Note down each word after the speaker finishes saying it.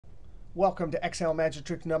Welcome to Excel Magic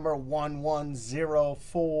Trick number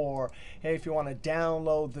 1104. Hey, if you want to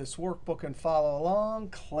download this workbook and follow along,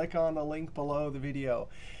 click on the link below the video.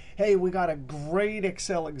 Hey, we got a great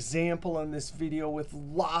Excel example in this video with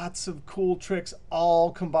lots of cool tricks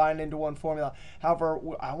all combined into one formula. However,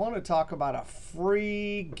 I want to talk about a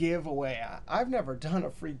free giveaway. I've never done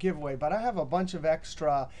a free giveaway, but I have a bunch of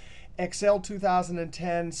extra Excel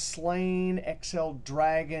 2010 Slain Excel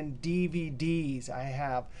Dragon DVDs. I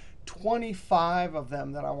have 25 of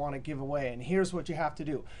them that I want to give away. And here's what you have to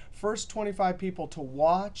do. First 25 people to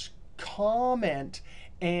watch, comment,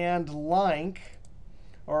 and like,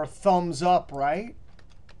 or thumbs up, right,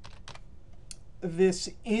 this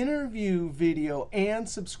interview video and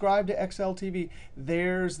subscribe to Excel TV.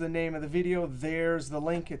 There's the name of the video. There's the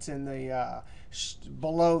link. It's in the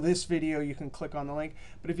below this video. You can click on the link.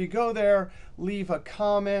 But if you go there, leave a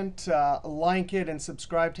comment, like it, and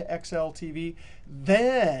subscribe to Excel TV.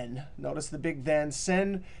 Then, notice the big then,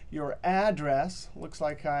 send your address. Looks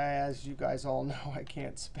like as you guys all know, I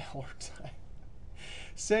can't spell or type.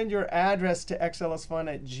 Send your address to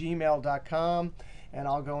ExcelIsFun@gmail.com. And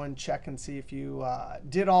I'll go and check and see if you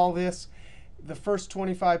did all this. The first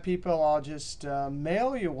 25 people, I'll just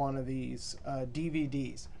mail you one of these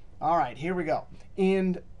DVDs. All right, here we go.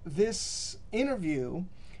 In this interview,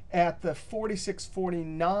 at the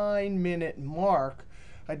 46-49 minute mark,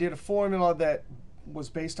 I did a formula that was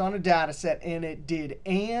based on a data set, and it did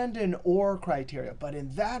and or criteria. But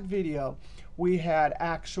in that video, we had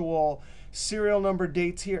actual serial number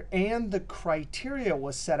dates here, and the criteria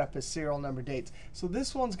was set up as serial number dates. So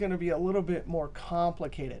this one's going to be a little bit more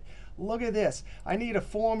complicated. Look at this. I need a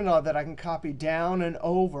formula that I can copy down and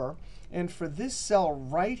over. And for this cell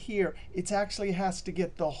right here, it actually has to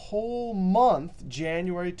get the whole month,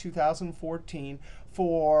 January 2014,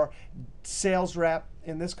 for sales rep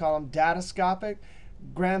in this column, datascopic,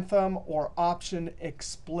 Grantham, or option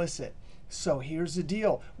explicit. So here's the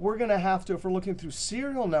deal. We're going to have to, if we're looking through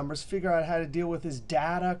serial numbers, figure out how to deal with this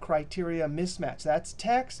data criteria mismatch. That's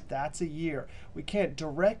text. That's a year. We can't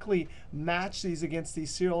directly match these against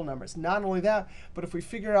these serial numbers. Not only that, but if we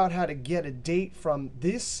figure out how to get a date from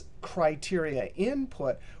this criteria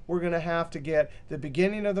input, we're going to have to get the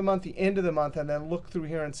beginning of the month, the end of the month, and then look through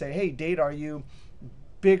here and say, hey, date, are you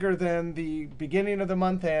bigger than the beginning of the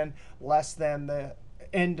month and less than the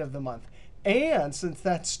end of the month? And since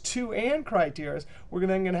that's two and criteria, we're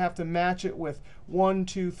then going to have to match it with 1,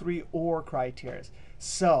 2, 3 or criteria.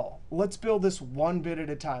 So let's build this one bit at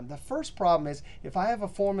a time. The first problem is if I have a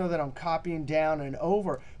formula that I'm copying down and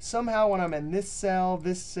over, somehow when I'm in this cell,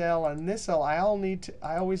 and this cell, I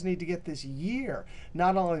always need to get this year.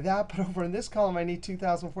 Not only that, but over in this column, I need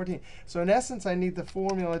 2014. So in essence, I need the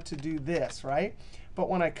formula to do this, right? But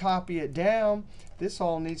when I copy it down, this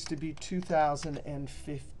all needs to be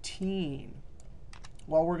 2015.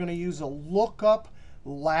 Well, we're going to use a lookup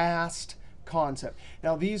last concept.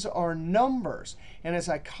 Now, these are numbers. And as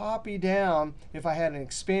I copy down, if I had an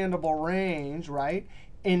expandable range, right,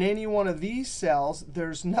 in any one of these cells,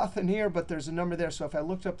 there's nothing here, but there's a number there. So if I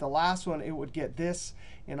looked up the last one, it would get this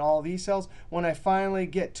in all these cells. When I finally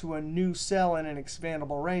get to a new cell in an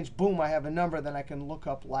expandable range, boom, I have a number. Then I can look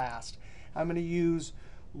up last. I'm going to use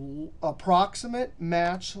approximate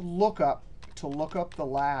match lookup to look up the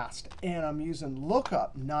last. And I'm using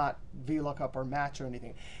lookup, not VLOOKUP or match or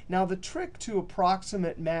anything. Now, the trick to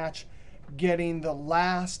approximate match getting the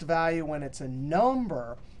last value when it's a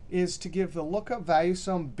number is to give the lookup value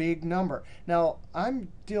some big number. Now, I'm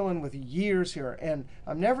dealing with years here, and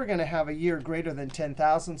I'm never going to have a year greater than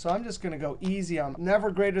 10,000, so I'm just going to go easy on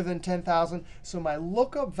never greater than 10,000. So my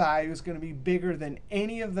lookup value is going to be bigger than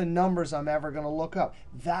any of the numbers I'm ever going to look up.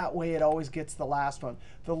 That way, it always gets the last one.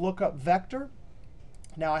 The lookup vector,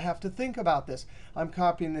 now I have to think about this. I'm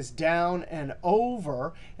copying this down and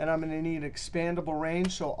over, and I'm going to need expandable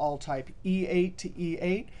range, so I'll type E8 to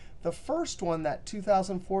E8. The first one, that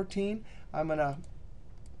 2014, I'm going to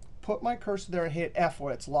put my cursor there and hit F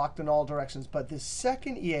where it's locked in all directions. But this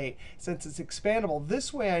second E8, since it's expandable,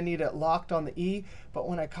 this way I need it locked on the E. But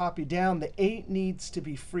when I copy down, the 8 needs to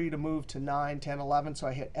be free to move to 9, 10, 11. So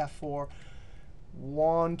I hit F4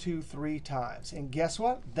 1, 2, 3 times. And guess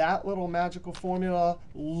what? That little magical formula,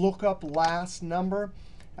 lookup last number.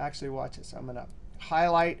 Actually, watch this. I'm going to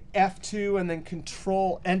highlight F2 and then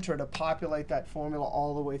Control-Enter to populate that formula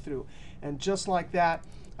all the way through. And just like that,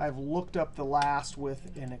 I've looked up the last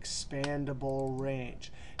with an expandable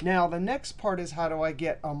range. Now, the next part is how do I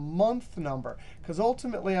get a month number? Because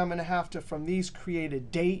ultimately, I'm going to have to, from these, create a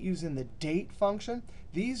date using the date function.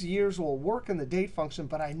 These years will work in the date function,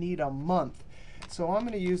 but I need a month. So I'm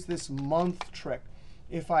going to use this month trick.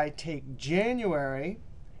 If I take January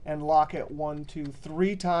and lock it 1, 2,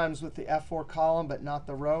 3 times with the F4 column, but not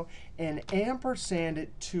the row, and ampersand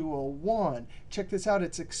it to a 1. Check this out.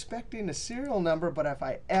 It's expecting a serial number, but if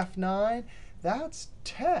I F9, that's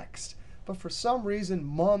text. But for some reason,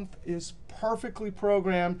 month is perfectly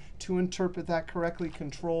programmed to interpret that correctly,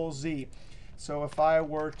 Control-Z. So if I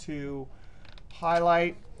were to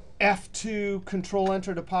highlight F2,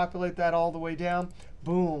 Control-Enter to populate that all the way down,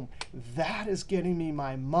 boom, that is getting me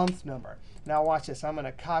my month number. Now watch this. I'm going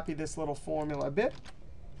to copy this little formula a bit.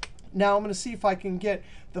 Now I'm going to see if I can get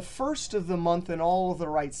the first of the month in all of the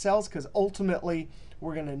right cells, because ultimately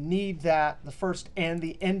we're going to need that, the first and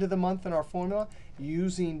the end of the month in our formula,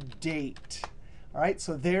 using date. All right,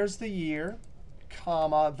 so there's the year,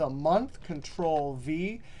 comma, the month,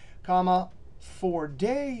 Control-V, comma, for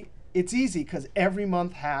day. It's easy because every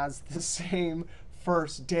month has the same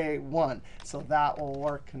first day 1. So that will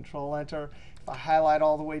work, Control-Enter. If I highlight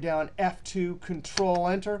all the way down, F2,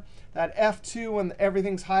 Control-Enter. That F2, when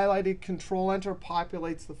everything's highlighted, Control-Enter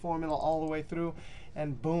populates the formula all the way through.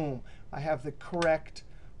 And boom, I have the correct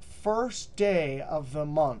first day of the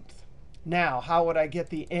month. Now, how would I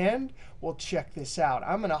get the end? Well, check this out.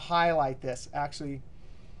 I'm going to highlight this, actually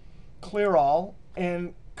clear all,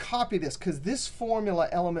 and copy this, because this formula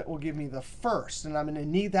element will give me the first. And I'm going to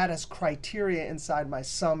need that as criteria inside my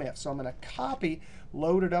SUMIFS. So I'm going to copy,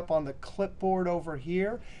 load it up on the clipboard over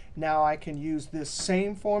here. Now I can use this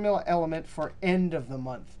same formula element for end of the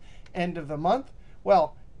month. End of the month,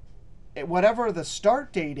 well, whatever the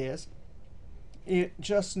start date is, it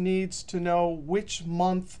just needs to know which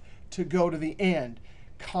month to go to the end,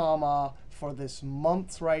 comma, for this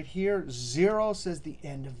month right here. 0 says the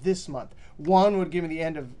end of this month. 1 would give me the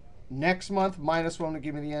end of next month. -1 would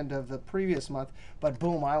give me the end of the previous month. But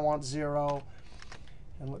boom, I want 0.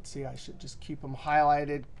 And let's see, I should just keep them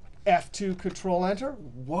highlighted. F2, Control-Enter.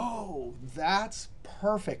 Whoa, that's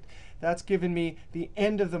perfect. That's given me the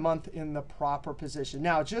end of the month in the proper position.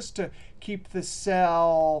 Now, just to keep the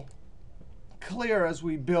cell clear as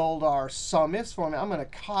we build our SUMIFS formula, I'm going to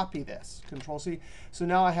copy this, Control-C. So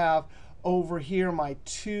now I have over here my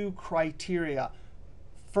 2 criteria,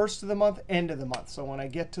 first of the month, end of the month. So when I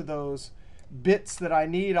get to those bits that I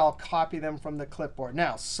need, I'll copy them from the clipboard.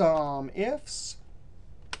 Now, SUMIFS.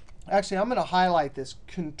 Actually, I'm going to highlight this,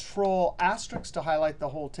 Control asterisk to highlight the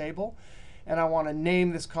whole table. And I want to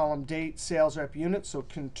name this column date sales rep unit. So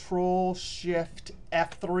Control-Shift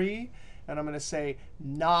F3. And I'm going to say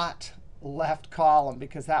not left column,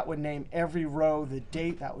 because that would name every row the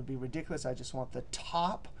date. That would be ridiculous. I just want the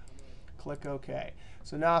top. Click OK.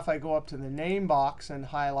 So now if I go up to the name box and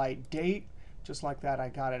highlight date, just like that, I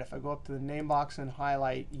got it. If I go up to the name box and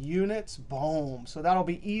highlight units, boom. So that'll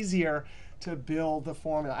be easier to build the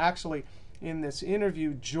formula. Actually, in this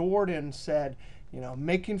interview, Jordan said,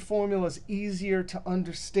 making formulas easier to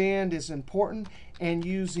understand is important, and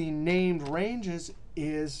using named ranges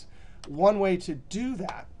is one way to do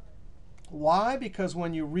that. Why? Because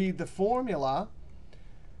when you read the formula,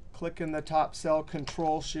 click in the top cell,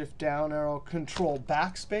 Control-Shift down arrow, Control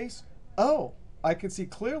backspace. Oh, I can see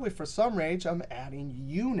clearly for some range I'm adding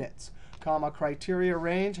units, comma, criteria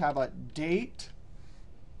range. How about date,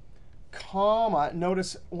 comma.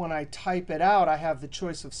 Notice when I type it out, I have the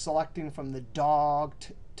choice of selecting from the dog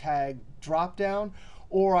tag dropdown.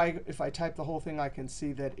 Or if I type the whole thing, I can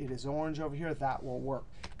see that it is orange over here. That will work,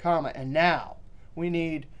 comma. And now we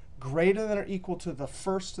need greater than or equal to the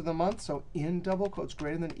first of the month. So in double quotes,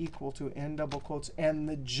 greater than or equal to in double quotes, and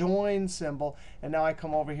the join symbol. And now I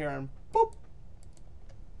come over here and boop.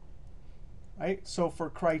 Right? So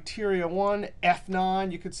for criteria 1,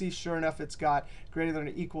 F9, you can see, sure enough, it's got greater than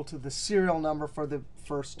or equal to the serial number for the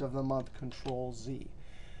first of the month, Control-Z.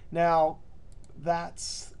 Now,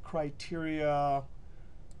 that's criteria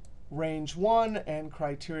range 1 and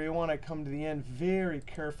criteria 1. I come to the end very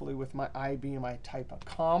carefully with my IB and I type a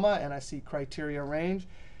comma, and I see criteria range,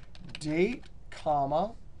 date,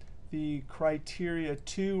 comma, the criteria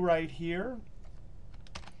 2 right here,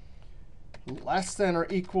 less than or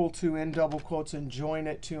equal to in double quotes, and join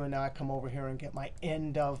it to, and now I come over here and get my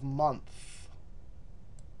end of month.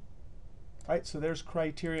 Right, so there's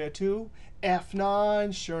criteria 2.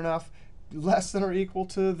 F9, sure enough, less than or equal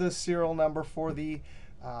to the serial number for the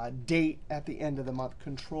date at the end of the month,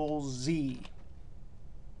 Control-Z,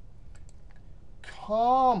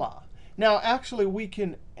 comma. Now, actually, we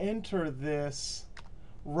can enter this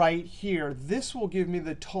right here. This will give me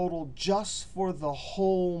the total just for the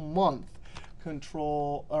whole month.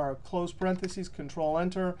 Control, or close parentheses,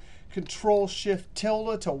 Control-Enter, Control-Shift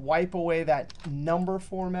tilde to wipe away that number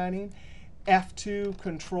formatting, F2,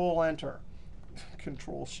 Control-Enter.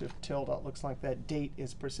 Control-Shift tilde. It looks like that date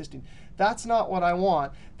is persisting. That's not what I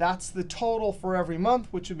want. That's the total for every month,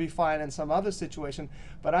 which would be fine in some other situation.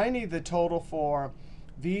 But I need the total for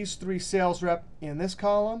these 3 sales rep in this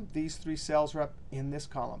column, these 3 sales rep in this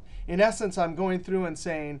column. In essence, I'm going through and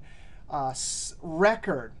saying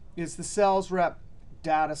record, is the sales rep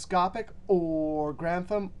datascopic or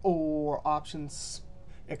Grantham or options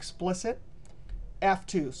explicit?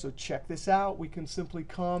 F2. So check this out. We can simply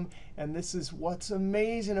come, and this is what's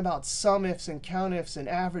amazing about SUMIFS and COUNTIFs and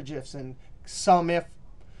AVERAGEIFs and SUMIF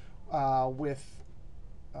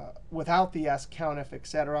without the S, COUNTIF,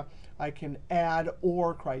 etc. I can add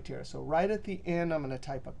OR criteria. So right at the end, I'm going to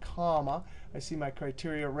type a comma. I see my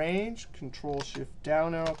criteria range, Control-Shift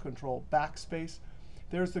down arrow, Control backspace.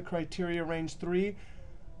 There's the criteria range 3.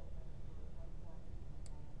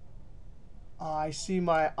 I see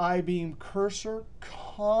my I-beam cursor,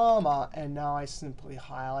 comma, and now I simply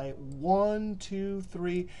highlight 1, 2,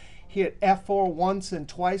 3. Hit F4 once and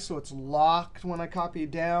twice, so it's locked when I copy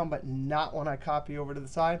it down, but not when I copy over to the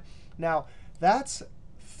side. Now, that's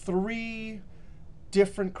 3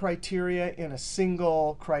 different criteria in a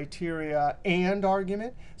single criteria and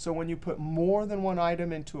argument. So when you put more than one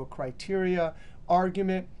item into a criteria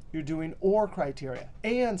argument, you're doing OR criteria.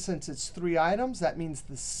 And since it's 3 items, that means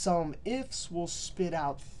the SUMIFS will spit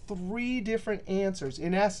out 3 different answers.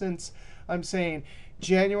 In essence, I'm saying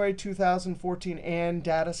January 2014 and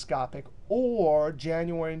datascopic, or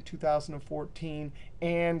January 2014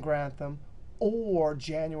 and Grantham, or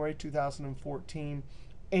January 2014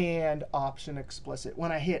 and option explicit.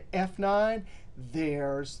 When I hit F9,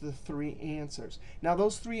 there's the 3 answers. Now,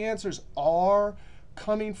 those 3 answers are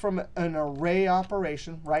coming from an array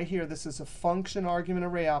operation. Right here, this is a function argument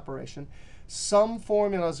array operation. Some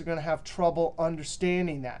formulas are going to have trouble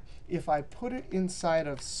understanding that. If I put it inside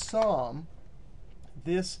of sum,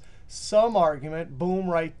 this sum argument, boom,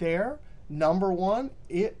 right there, number 1,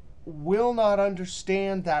 it will not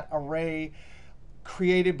understand that array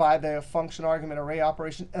created by the function argument array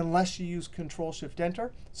operation unless you use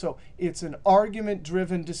Control-Shift-Enter. So it's an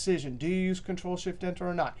argument-driven decision. Do you use Control-Shift-Enter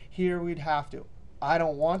or not? Here we'd have to. I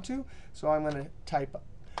don't want to, so I'm going to type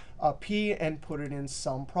a P and put it in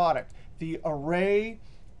sum product. The array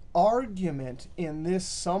argument in this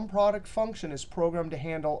sum product function is programmed to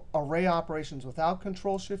handle array operations without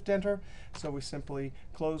Control-Shift-Enter. So we simply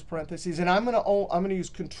close parentheses. And I'm going to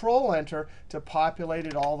use Control-Enter to populate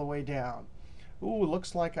it all the way down. Ooh,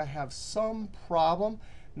 looks like I have some problem.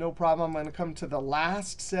 No problem. I'm going to come to the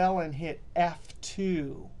last cell and hit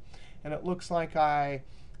F2. And it looks like I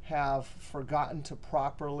have forgotten to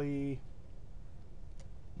properly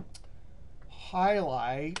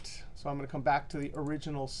highlight. So I'm going to come back to the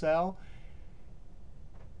original cell.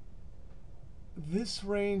 This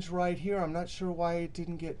range right here, I'm not sure why it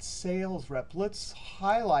didn't get sales rep. Let's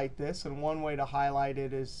highlight this. And one way to highlight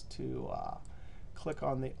it is to click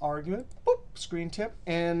on the argument. Boop, screen tip.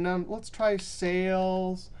 And let's try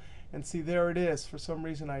sales. And see, there it is. For some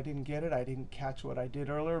reason, I didn't get it. I didn't catch what I did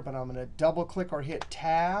earlier. But I'm going to double click or hit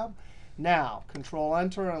Tab. Now,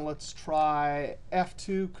 Control-Enter. And let's try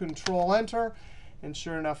F2, Control-Enter. And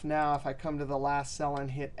sure enough, now if I come to the last cell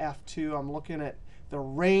and hit F2, I'm looking at the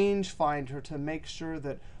range finder to make sure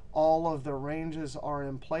that all of the ranges are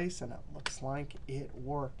in place. And it looks like it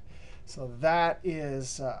worked. So that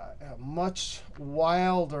is a much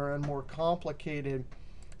wilder and more complicated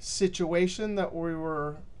situation that we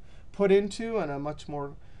were put into, and a much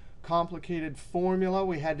more complicated formula.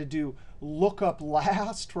 We had to do lookup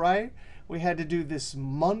last, right? We had to do this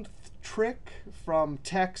month trick from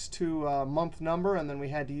text to month number, and then we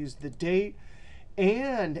had to use the date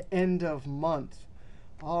and end of month.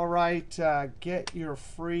 All right, get your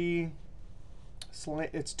free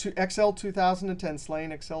it's Excel 2010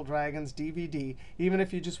 Slaying Excel Dragons DVD. Even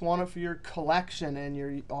if you just want it for your collection and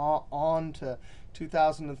you're on to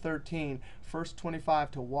 2013, first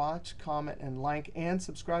 25 to watch, comment, and like, and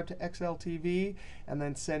subscribe to Excel TV, and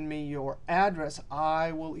then send me your address.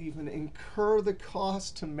 I will even incur the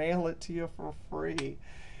cost to mail it to you for free.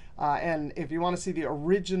 And if you want to see the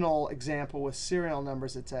original example with serial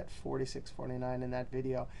numbers, it's at 4649 in that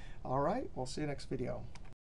video. All right, we'll see you next video.